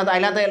ഇലക്ട്രോൺ എണ്ണം,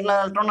 അതിനകത്ത്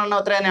ഇലക്ട്രോൺ എണ്ണം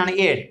എത്ര തന്നെയാണ്?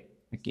 7.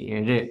 ഓക്കെ,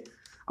 7.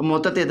 അപ്പം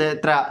മൊത്തത്തിൽ ഇത്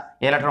എത്ര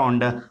ഇലക്ട്രോൺ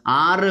ഉണ്ട്?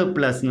 6 +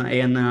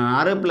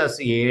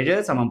 7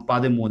 =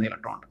 13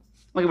 ഇലക്ട്രോൺ ഉണ്ട്.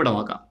 നമുക്ക് ഇവിടെ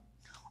നോക്കാം.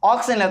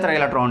 ഓക്സിജനിൽ എത്ര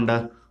ഇലക്ട്രോൺ ഉണ്ട്?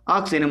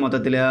 ഓക്സിജന്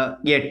മൊത്തത്തിൽ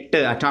 8,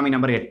 അറ്റോമിക്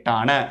നമ്പർ 8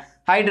 ആണ്.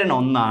 ഹൈഡ്രജൻ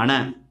 1 ആണ്.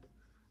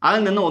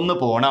 അതിൽ നിന്ന് 1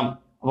 പോകണം.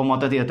 അപ്പോൾ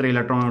മൊത്തത്തിൽ എത്ര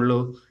ഇലക്ട്രോൺ ഉള്ളൂ?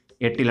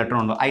 8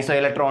 ഇലക്ട്രോൺ ഉള്ളൂ. ഐസോ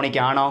ഇലക്ട്രോണിക്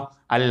ആണോ?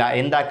 അല്ല.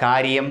 എന്താ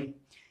കാര്യം?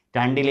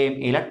 രണ്ടിലെയും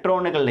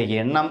ഇലക്ട്രോണുകളുടെ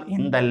എണ്ണം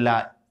എന്തല്ല?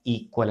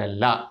 ഈക്വൽ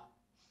അല്ല.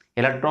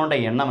 ഇലക്ട്രോണിന്റെ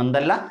എണ്ണം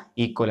എന്തല്ല?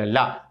 ഈക്വൽ അല്ല.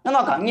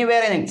 നോക്കാം, ഇനി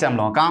വേറെ എക്സാമ്പിൾ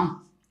നോക്കാം.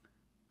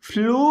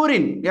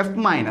 Fluorine F-.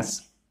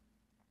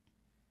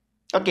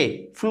 ഓക്കെ,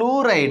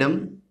 ഫ്ലൂറൈഡും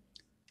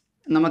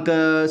നമുക്ക്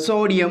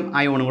സോഡിയം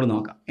അയോണും കൂടെ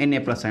നോക്കാം. Na+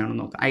 അയോണും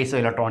നോക്കാം. ഐസോ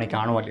ഇലക്ട്രോണിക്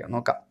ആണോ അല്ലയോ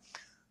നോക്കാം.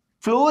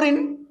 ഫ്ലൂറിൻ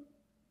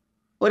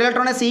ഒരു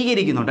ഇലക്ട്രോണെ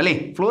സ്വീകരിക്കുന്നുണ്ട് അല്ലേ?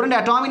 ഫ്ലൂറിന്റെ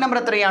അറ്റോമിക് നമ്പർ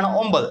എത്രയാണ്?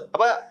 9.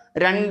 അപ്പോൾ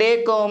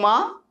 2,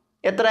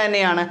 എത്ര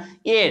തന്നെയാണ്?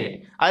 7.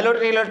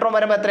 അതിലോട്ട് ഇലക്ട്രോൺ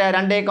വരുമ്പോൾ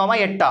എത്രയാണ്?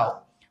 2,8 ആവും.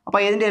 അപ്പോൾ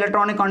ഇതിന്റെ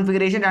ഇലക്ട്രോണിക്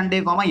കോൺഫിഗറേഷൻ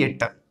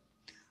 2,8.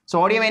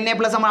 സോഡിയം Na+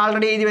 നമ്മൾ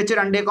ആൾറെഡി എഴുതി വെച്ച്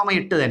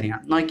 2,8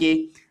 തന്നെയാണ്. നോക്കി,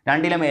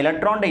 രണ്ടിലും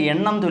ഇലക്ട്രോണിന്റെ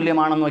എണ്ണം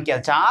തുല്യമാണെന്ന് നോക്കിയാൽ,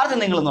 ചാർജ്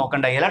നിങ്ങൾ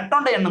നോക്കണ്ട,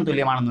 ഇലക്ട്രോണിന്റെ എണ്ണം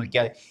തുല്യമാണെന്ന്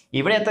നോക്കിയാൽ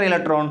ഇവിടെ എത്ര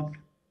ഇലക്ട്രോൺ?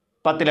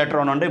 10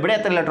 ഇലക്ട്രോൺ ഉണ്ട്. ഇവിടെ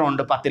എത്ര ഇലക്ട്രോൺ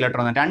ഉണ്ട്? 10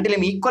 ഇലക്ട്രോൺ ഉണ്ട്.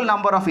 രണ്ടിലും ഈക്വൽ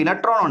നമ്പർ ഓഫ്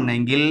ഇലക്ട്രോൺ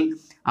ഉണ്ടെങ്കിൽ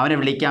അവനെ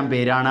വിളിക്കാൻ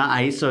പേരാണ്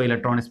ഐസോ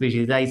ഇലക്ട്രോണിക്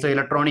സ്പീഷീസ്. ഇത് ഐസോ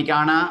ഇലക്ട്രോണിക്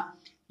ആണ്,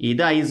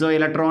 ഇത് ഐസോ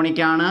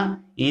ഇലക്ട്രോണിക് ആണ്,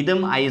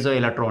 ഇതും ഐസോ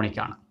ഇലക്ട്രോണിക്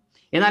ആണ്.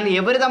 എന്നാൽ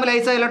ഇവർ തമ്മിൽ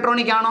ഐസോ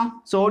ഇലക്ട്രോണിക് ആണോ?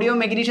 സോഡിയവും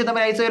മെഗ്നീഷ്യം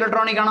തമ്മിൽ ഐസോ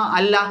ഇലക്ട്രോണിക് ആണോ?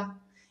 അല്ല.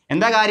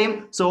 എന്താ കാര്യം?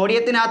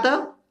 സോഡിയത്തിനകത്ത്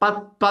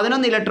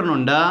 11 ഇലക്ട്രോൺ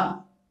ഉണ്ട്,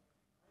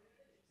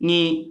 ഇനി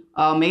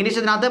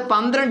മെഗ്നീഷ്യത്തിനകത്ത്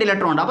 12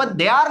 ഇലക്ട്രോൺ ഉണ്ട്. അപ്പോൾ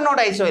they are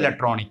not iso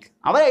electronic.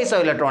 Our iso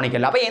electronic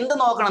അല്ല. അപ്പോൾ എന്ത്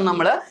നോക്കണം?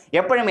 നമ്മൾ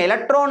എപ്പോഴും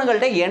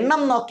ഇലക്ട്രോണുകളുടെ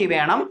എണ്ണം നോക്കി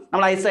വേണം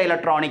നമ്മൾ ഐസോ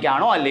ഇലക്ട്രോണിക്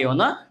ആണോ അല്ലയോ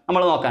എന്ന്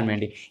നമ്മൾ നോക്കാൻ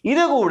വേണ്ടി.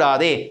 ഇത്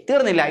കൂടാതെ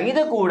തീർന്നില്ല.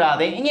 ഇത്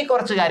കൂടാതെ ഇനി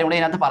കുറച്ച് കാര്യം കൂടെ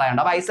ഇതിനകത്ത്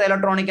പറയാനുണ്ട്. അപ്പോൾ ഐസോ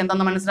ഇലക്ട്രോണിക്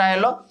എന്താണെന്ന്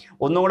മനസ്സിലായല്ലോ.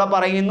 ഒന്നുകൂടെ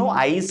പറയുന്നു.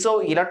 ഐസോ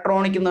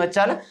ഇലക്ട്രോണിക് എന്ന്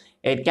വെച്ചാൽ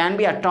it can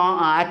be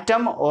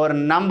atom or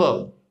number,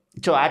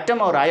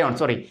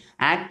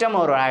 atom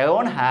or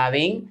ion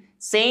having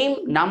same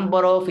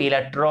number of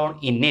electron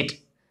in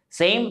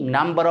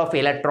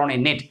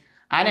it.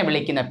 അതിനെ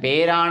വിളിക്കുന്ന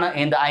പേരാണ്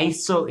എന്ത്?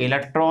 ഐസോ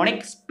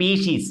ഇലക്ട്രോണിക്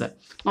സ്പീഷീസ്.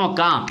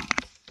 നോക്കാം,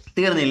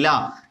 തീർന്നില്ല.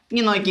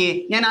 ഇനി നോക്കി,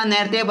 ഞാൻ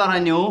നേരത്തെ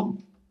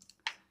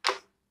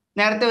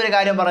ഒരു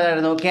കാര്യം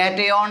പറഞ്ഞായിരുന്നു.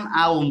 കാറ്റയോൺ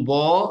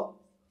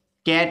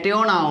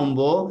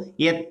ആവുമ്പോൾ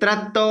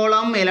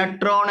എത്രത്തോളം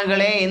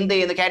ഇലക്ട്രോണുകളെ എന്ത്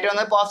ചെയ്യുന്നു? കാറ്റയോൺ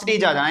പോസിറ്റീവ്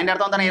ചാർജ് ആണ്. അതിൻ്റെ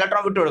അർത്ഥം എന്താണ്?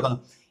 ഇലക്ട്രോൺ വിട്ടുകൊടുക്കുന്നു.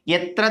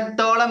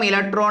 എത്രത്തോളം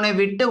ഇലക്ട്രോണെ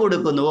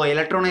വിട്ടുകൊടുക്കുന്നുവോ,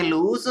 ഇലക്ട്രോണെ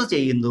ലൂസ്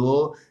ചെയ്യുന്നുവോ,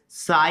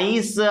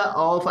 സൈസ്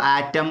ഓഫ്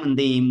ആറ്റം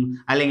എന്ത് ചെയ്യും?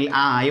 അല്ലെങ്കിൽ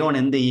ആ അയോൺ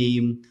എന്ത്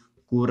ചെയ്യും?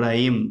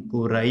 കുറയും.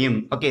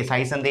 ഓക്കെ,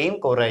 സൈസ് എന്ത് ചെയ്യും?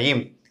 കുറയും,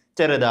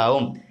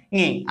 ചെറുതാവും.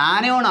 ഇനി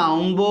ആനയോൺ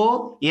ആവുമ്പോൾ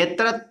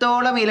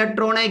എത്രത്തോളം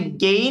ഇലക്ട്രോണെ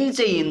ഗെയിൻ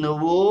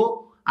ചെയ്യുന്നുവോ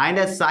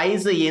അതിന്റെ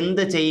സൈസ്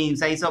എന്ത് ചെയ്യും?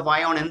 സൈസ് ഓഫ്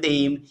അയോൺ എന്ത്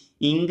ചെയ്യും?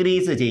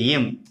 ഇൻക്രീസ്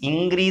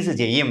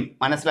ചെയ്യും.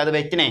 മനസ്സിലായത്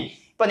വെക്കണേ.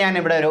 ഇപ്പൊ ഞാൻ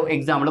ഇവിടെ ഒരു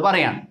എക്സാമ്പിൾ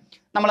പറയാണ്.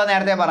 നമ്മൾ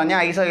നേരത്തെ പറഞ്ഞ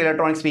ഐസോ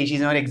ഇലക്ട്രോണിക്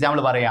സ്പീഷീസിന് ഒരു എക്സാമ്പിൾ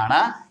പറയാണ്.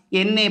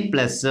 Na+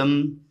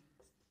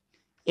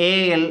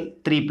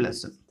 Al3+.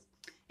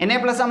 Na+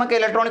 നമുക്ക്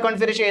ഇലക്ട്രോണിക്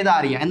കോൺഫിഗറേഷൻ ചെയ്താൽ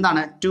അറിയാം.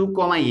 എന്താണ്?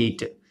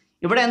 2,8.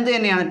 ഇവിടെ എന്ത്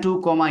തന്നെയാണ്?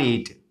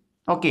 2,8.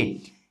 ഓക്കെ,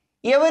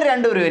 ഇവർ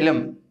രണ്ടുപേരും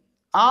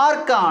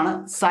ആർക്കാണ്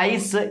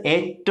സൈസ്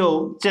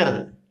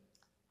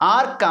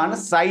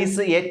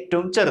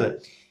ഏറ്റവും ചെറുത്?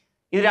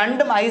 ഇത്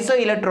രണ്ടും ഐസോ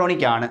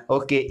ഇലക്ട്രോണിക് ആണ്.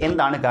 ഓക്കെ,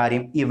 എന്താണ്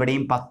കാര്യം?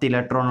 ഇവിടെയും 10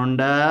 ഇലക്ട്രോൺ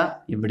ഉണ്ട്,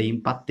 ഇവിടെയും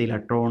 10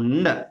 ഇലക്ട്രോൺ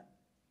ഉണ്ട്.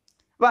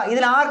 അപ്പൊ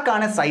ഇതിൽ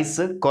ആർക്കാണ്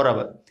സൈസ്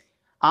കുറവ്?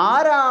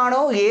 ആരാണോ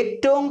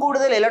ഏറ്റവും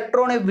കൂടുതൽ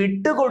ഇലക്ട്രോണെ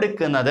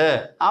വിട്ടുകൊടുക്കുന്നത്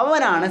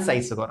അവനാണ്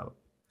സൈസ് കുറവ്.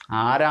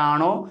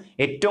 ആരാണോ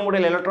ഏറ്റവും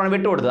കൂടുതൽ ഇലക്ട്രോൺ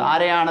വിട്ടുകൊടുത്തത്?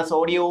 ആരെയാണ്?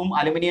 സോഡിയവും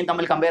അലുമിനിയം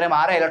തമ്മിൽ കമ്പയർ ചെയ്യുമ്പോൾ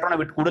ആരാ ഇലക്ട്രോൺ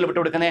കൂടുതൽ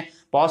വിട്ടുകൊടുക്കുന്നത്?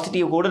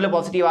 കൂടുതൽ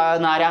പോസിറ്റീവ്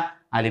ആകുന്ന ആരാ?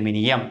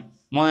 അലുമിനിയം.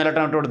 3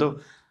 ഇലക്ട്രോൺ വിട്ടുകൊടുത്തു.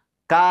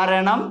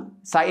 കാരണം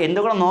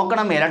എന്തുകൂടെ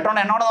നോക്കണം?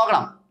 ഇലക്ട്രോണിന്റെ എണ്ണം കൂടെ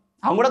നോക്കണം.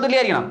 അവൻ കൂടെ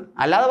തുല്യമായിരിക്കണം,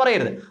 അല്ലാതെ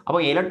പറയരുത്. അപ്പോൾ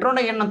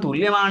ഇലക്ട്രോണിന്റെ എണ്ണം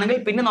തുല്യമാണെങ്കിൽ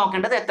പിന്നെ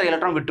നോക്കേണ്ടത് എത്ര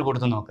ഇലക്ട്രോൺ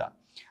വിട്ടുകൊടുത്തു നോക്കുക.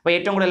 അപ്പോൾ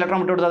ഏറ്റവും കൂടുതൽ ഇലക്ട്രോൺ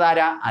വിട്ടുകൊടുത്തത്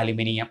ആരാ?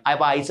 അലുമിനിയം.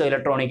 അപ്പോൾ ഐസോ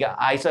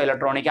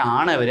ഇലക്ട്രോണിക്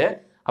ആണ് ഇവർ.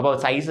 അപ്പോൾ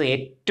സൈസ്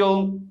ഏറ്റവും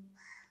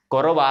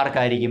കുറവ്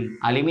ആർക്കായിരിക്കും?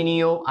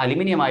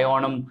 അലുമിനിയം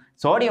അയോണും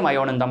സോഡിയം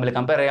അയോണും തമ്മിൽ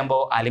കമ്പയർ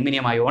ചെയ്യുമ്പോൾ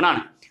അലുമിനിയം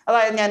അയോണാണ്.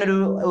 അതായത്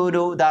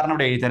ഞാനൊരു ഉദാഹരണം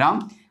ഇവിടെ എഴുതിത്തരാം.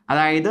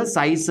 അതായത്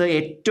സൈസ്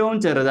ഏറ്റവും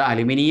ചെറുത്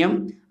അലുമിനിയം,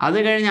 അത്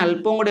കഴിഞ്ഞ്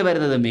അല്പം കൂടി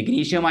വരുന്നത്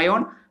മെഗ്നീഷ്യം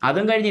അയോൺ,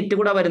 അതും കഴിഞ്ഞ് ഇട്ട്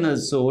കൂടെ വരുന്നത്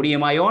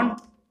സോഡിയം അയോൺ,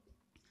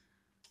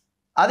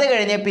 അത്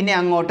കഴിഞ്ഞ് പിന്നെ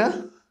അങ്ങോട്ട്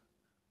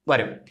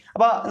വരും.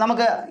 അപ്പോൾ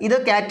നമുക്ക് ഇത്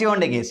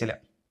കാറ്റയോണിൻ്റെ കേസിൽ.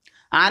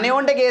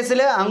 ആനയോണിൻ്റെ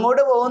കേസിൽ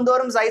അങ്ങോട്ട് പോകും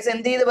തോറും സൈസ്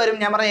എന്ത് ചെയ്ത് വരും?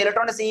 ഞാൻ പറഞ്ഞ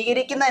ഇലക്ട്രോൺ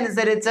സ്വീകരിക്കുന്ന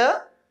അനുസരിച്ച്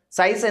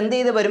സൈസ് എന്ത്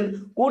ചെയ്ത് വരും?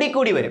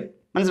 കൂടി വരും.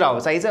 മനസ്സിലാവും?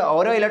 സൈസ്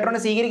ഓരോ ഇലക്ട്രോൺ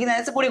സ്വീകരിക്കുന്ന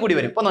അനുസരിച്ച് കൂടി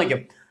വരും. ഇപ്പോൾ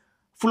നോക്കിയും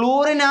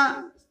ഫ്ലൂറിന്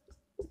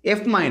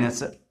F-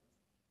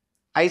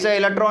 ഐസോ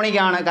ഇലക്ട്രോണിക്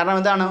ആണ്. കാരണം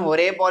എന്താണ്?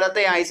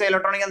 ഒരേപോലത്തെ ഐസോ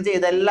ഇലക്ട്രോണിക് എന്ന് വെച്ചാൽ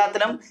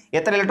ഇതെല്ലാത്തിലും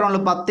എത്ര ഇലക്ട്രോൺ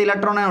ഉള്ളൂ? 10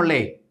 ഇലക്ട്രോണേ ഉള്ളേ.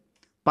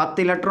 10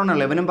 ഇലക്ട്രോൺ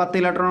ഉള്ളൂ. ഇവനും 10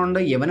 ഇലക്ട്രോൺ ഉണ്ട്,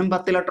 ഇവനും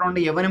 10 ഇലക്ട്രോൺ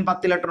ഉണ്ട്, ഇവനും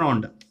 10 ഇലക്ട്രോൺ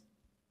ഉണ്ട്,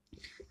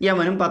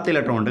 ഇവനും 10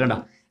 ഇലക്ട്രോൺ ഉണ്ട്. കണ്ടോ?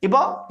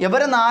 ഇപ്പോൾ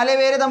ഇവർ 4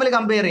 പേര് തമ്മിൽ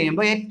കമ്പയർ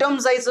ചെയ്യുമ്പോൾ ഏറ്റവും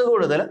സൈസ്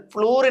കൂടുതൽ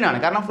ഫ്ലൂറിനാണ്.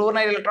 കാരണം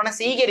ഫ്ലൂറിന് ഇലക്ട്രോണെ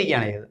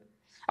സ്വീകരിക്കുകയാണ് ചെയ്തത്.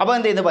 അപ്പോൾ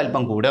എന്ത് ചെയ്ത്?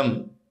 വലിപ്പം കൂടും.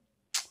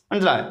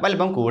 മനസ്സിലായോ?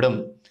 വലിപ്പം കൂടും.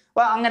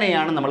 അപ്പോൾ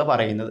അങ്ങനെയാണ് നമ്മൾ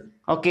പറയുന്നത്.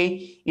 ഓക്കെ,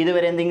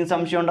 ഇതുവരെ എന്തെങ്കിലും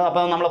സംശയം ഉണ്ടോ?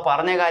 അപ്പോൾ നമ്മൾ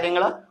പറഞ്ഞ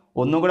കാര്യങ്ങൾ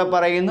ഒന്നുകൂടെ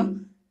പറയുന്നു.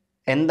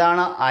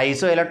 എന്താണ്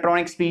ഐസോ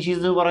ഇലക്ട്രോണിക് സ്പീഷീസ്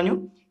എന്ന് പറഞ്ഞു.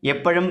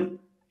 എപ്പോഴും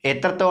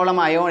എത്രത്തോളം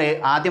അയോൺ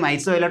ആദ്യം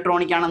ഐസോ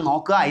ഇലക്ട്രോണിക് ആണെന്ന്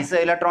നോക്കുക. ഐസോ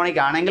ഇലക്ട്രോണിക്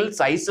ആണെങ്കിൽ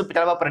സൈസ്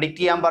ചിലപ്പോൾ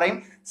പ്രെഡിക്റ്റ് ചെയ്യാൻ പറയും.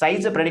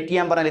 സൈസ് പ്രെഡിക്റ്റ്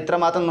ചെയ്യാൻ പറഞ്ഞാൽ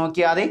ഇത്രമാത്രം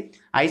നോക്കിയാൽ മതി.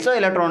 ഐസോ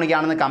ഇലക്ട്രോണിക്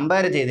ആണെന്ന്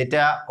കമ്പയർ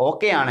ചെയ്തിട്ട്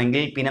ഓക്കെ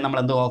ആണെങ്കിൽ പിന്നെ നമ്മൾ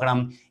എന്ത്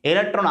നോക്കണം?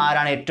 ഇലക്ട്രോൺ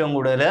ആരാണ് ഏറ്റവും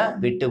കൂടുതൽ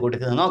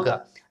വിട്ടുകൊടുക്കുന്നത് നോക്കുക.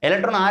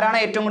 ഇലക്ട്രോൺ ആരാണ്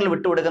ഏറ്റവും കൂടുതൽ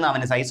വിട്ടുകൊടുക്കുന്നത്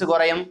അവന് സൈസ്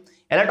കുറയും.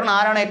 ഇലക്ട്രോൺ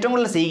ആരാണ് ഏറ്റവും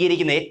കൂടുതൽ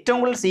സ്വീകരിക്കുന്നത്? ഏറ്റവും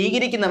കൂടുതൽ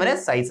സ്വീകരിക്കുന്നവന്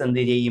സൈസ്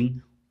എന്ത് ചെയ്യും?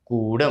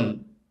 കൂടും.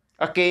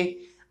 ഓക്കെ,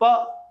 അപ്പോൾ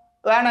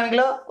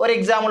വേണമെങ്കിൽ ഒരു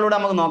എക്സാമ്പിളിലൂടെ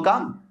നമുക്ക്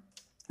നോക്കാം.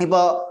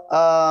 ഇപ്പോൾ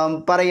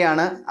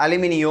പറയുകയാണ്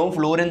അലുമിനിയവും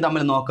ഫ്ലൂറിനും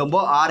തമ്മിൽ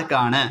നോക്കുമ്പോൾ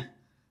ആർക്കാണ്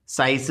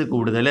സൈസ്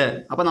കൂടുതൽ?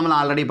 അപ്പോൾ നമ്മൾ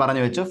ആൾറെഡി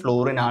പറഞ്ഞു വെച്ചു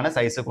ഫ്ലൂറിനാണ്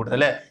സൈസ്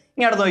കൂടുതൽ.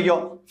 ഇനി അടുത്ത് നോക്കിയോ,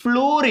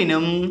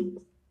 ഫ്ലൂറിനും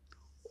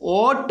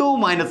O2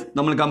 മൈനസ്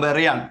നമ്മൾ കമ്പയർ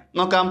ചെയ്യാം.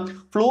 നോക്കാം,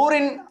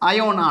 ഫ്ലൂറിൻ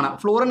അയോൺ ആണ്.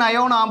 ഫ്ലൂറിൻ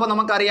അയോൺ ആകുമ്പോൾ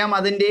നമുക്കറിയാം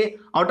അതിൻ്റെ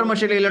ഔട്ടർ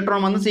മെഷീനിൽ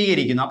ഇലക്ട്രോൺ വന്ന്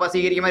സ്വീകരിക്കുന്നു. അപ്പോൾ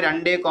സ്വീകരിക്കുമ്പോൾ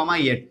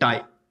 2,8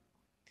 ആയി.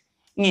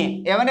 ഇനി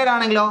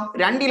എവൻ്റെലാണെങ്കിലോ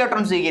 2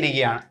 ഇലക്ട്രോൺ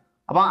സ്വീകരിക്കുകയാണ്.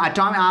 അപ്പോൾ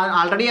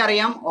ആൾറെഡി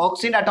അറിയാം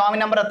ഓക്സിജൻ്റെ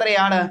അറ്റോമിക് നമ്പർ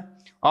എത്രയാണ്?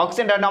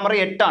 ഓക്സിജൻ്റെ നമ്പർ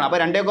 8 ആണ്. അപ്പോൾ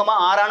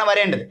 2,6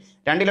 വരേണ്ടത്.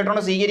 2 ഇലക്ട്രോൺ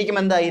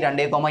സ്വീകരിക്കുമ്പോൾ എന്തായി?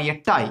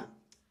 2,8 ആയി.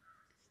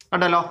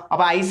 കണ്ടല്ലോ?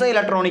 അപ്പോൾ ഐസോ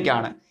ഇലക്ട്രോണിക്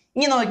ആണ്.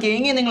 ഇനി നോക്കിയേ,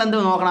 ഇനി നിങ്ങൾ എന്ത്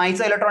നോക്കണം?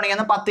 ഐസോ ഇലക്ട്രോണിക്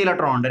എന്ന് 10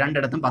 ഇലക്ട്രോൺ ഉണ്ട്.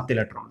 രണ്ടിടത്തും 10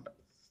 ഇലക്ട്രോൺ ഉണ്ട്.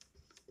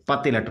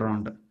 10 ഇലക്ട്രോൺ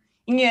ഉണ്ട്.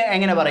 ഇനി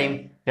എങ്ങനെ പറയും?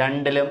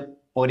 രണ്ടിലും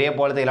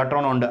ഒരേപോലത്തെ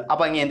ഇലക്ട്രോൺ ഉണ്ട്.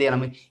 അപ്പോൾ ഇനി എന്ത്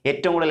ചെയ്യണം?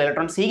 ഏറ്റവും കൂടുതൽ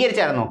ഇലക്ട്രോൺ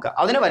സ്വീകരിച്ചായിരുന്നു നോക്കുക.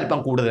 അതിന്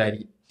വലിപ്പം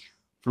കൂടുതലായിരിക്കും.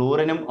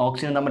 ഫ്ലൂറിനും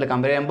ഓക്സിജനും തമ്മിൽ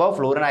കമ്പയർ ചെയ്യുമ്പോൾ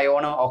ഫ്ലൂറിൻ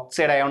അയോണും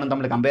ഓക്സൈഡ് അയോണും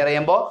തമ്മിൽ കമ്പയർ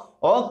ചെയ്യുമ്പോൾ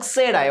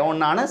ഓക്സൈഡ്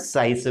അയോണാണ്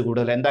സൈസ്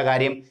കൂടുതൽ. എന്താ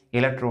കാര്യം?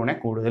 ഇലക്ട്രോണെ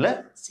കൂടുതൽ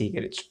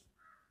സ്വീകരിച്ചു.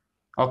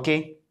 ഓക്കെ.